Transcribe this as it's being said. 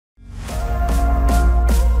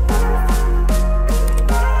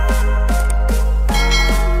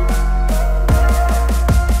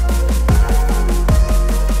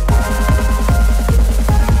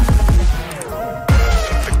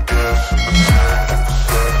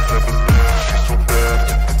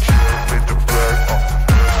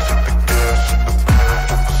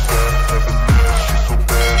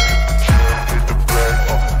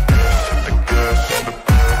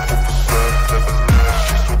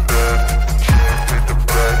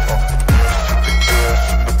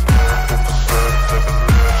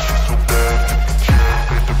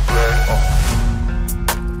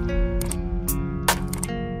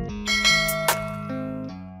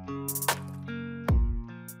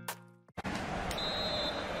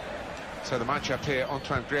So the matchup here,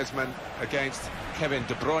 Antoine Griezmann against Kevin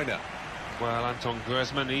De Bruyne. Well, Antoine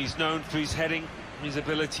Griezmann, he's known for his heading, his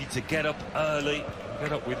ability to get up early,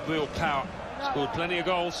 get up with real power. Scored plenty of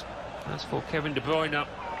goals. As for Kevin De Bruyne,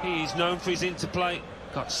 he's known for his interplay,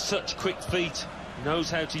 got such quick feet, knows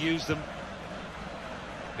how to use them.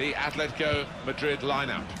 The Atletico Madrid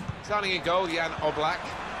lineup. Starting in goal, Jan Oblak.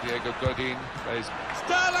 Diego Godin plays.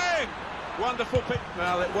 Sterling! Wonderful pick.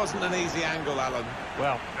 Well, it wasn't an easy angle, Alan.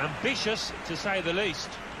 Well, ambitious, to say the least.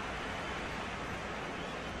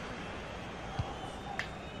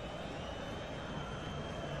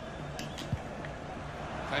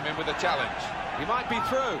 Came in with a challenge. He might be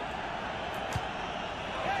through.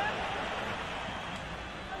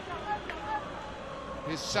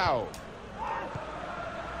 Here's Saul.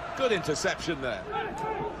 Good interception there.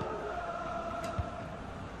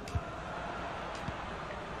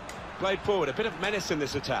 Played forward, a bit of menace in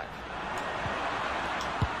this attack.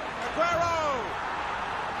 Aguero!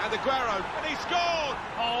 And Aguero, and he scored!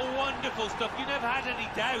 Oh, wonderful stuff. You never had any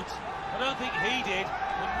doubt. I don't think he did,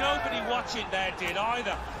 but nobody watching there did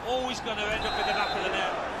either. Always going to end up in the back of the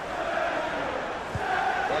net.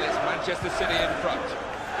 Well, it's Manchester City in front.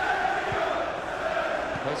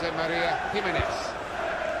 Jose Maria Jimenez.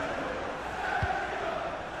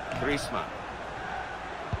 Griezmann.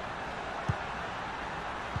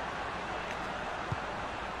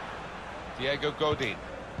 Diego Godin.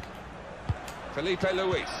 Felipe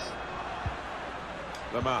Luis.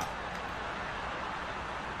 Lamar.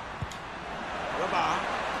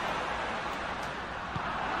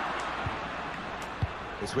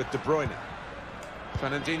 It's with De Bruyne.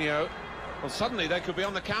 Fernandinho. Well, suddenly they could be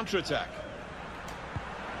on the counter-attack.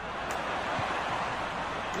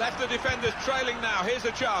 Left the defenders trailing now. Here's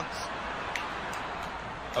a chance.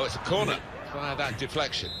 Oh, it's a corner via that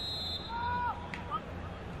deflection.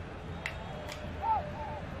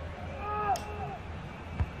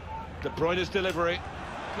 De Bruyne's delivery.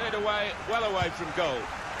 Cleared away, well away from goal.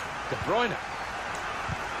 De Bruyne.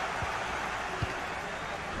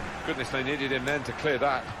 Goodness, they needed him then to clear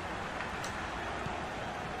that.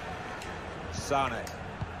 Sane.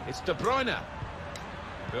 It's De Bruyne.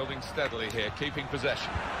 Building steadily here, keeping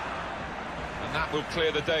possession. And that will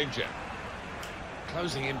clear the danger.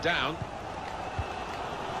 Closing him down.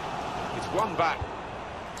 It's one back.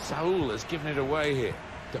 Saul has given it away here.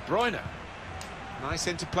 De Bruyne. Nice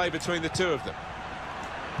interplay between the two of them.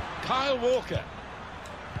 Kyle Walker.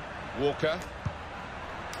 Walker.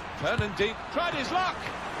 Fernandinho tried his luck.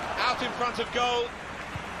 Out in front of goal.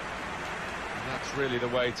 And that's really the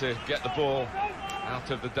way to get the ball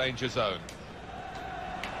out of the danger zone.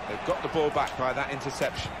 They've got the ball back by that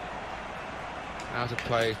interception. Out of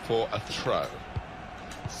play for a throw.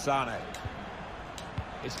 Sane.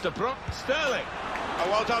 It's De Bruyne. Sterling. Oh,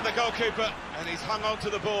 well done, the goalkeeper. And he's hung on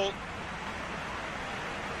to the ball.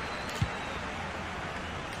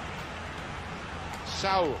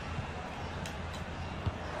 Saul.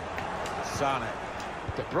 Sane.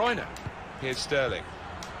 De Bruyne. Here's Sterling.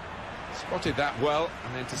 Spotted that well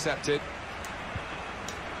and intercepted.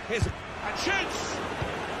 Here's a... and shoots!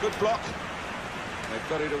 Good block. They've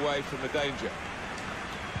got it away from the danger.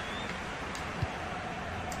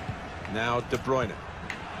 Now De Bruyne.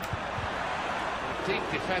 Deep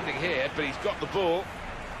defending here, but he's got the ball.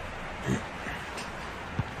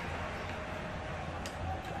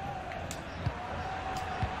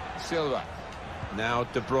 Silva. Now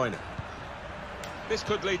De Bruyne. This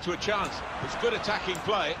could lead to a chance. It's good attacking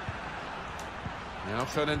play. Now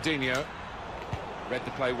Fernandinho. Read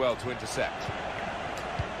the play well to intercept.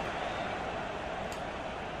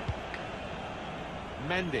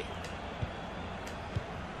 Mendy.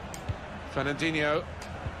 Fernandinho.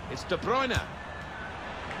 It's De Bruyne.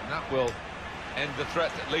 And that will end the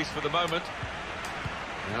threat, at least for the moment.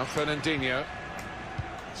 Now Fernandinho.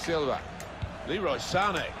 Silva. Leroy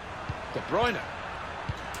Sane. De Bruyne.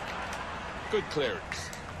 Good clearance.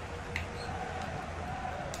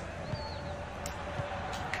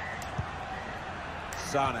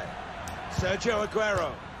 Sane. Sergio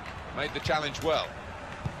Aguero. Made the challenge well.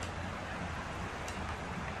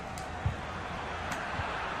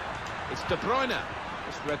 It's De Bruyne.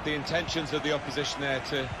 Just read the intentions of the opposition there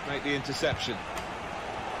to make the interception.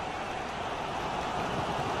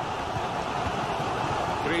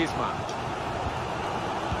 Griezmann.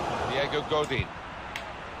 Diego Godin.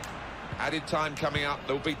 Added time coming up.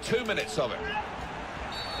 There will be 2 minutes of it.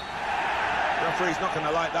 Referee's not going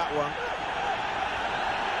to like that one.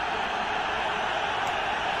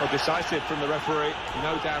 Well, decisive from the referee.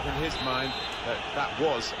 No doubt in his mind that that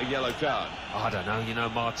was a yellow card. I don't know, you know,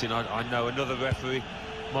 Martin, I know another referee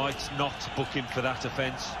might not book him for that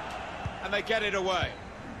offence. And they get it away.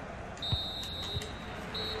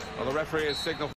 Well, the referee has signalled.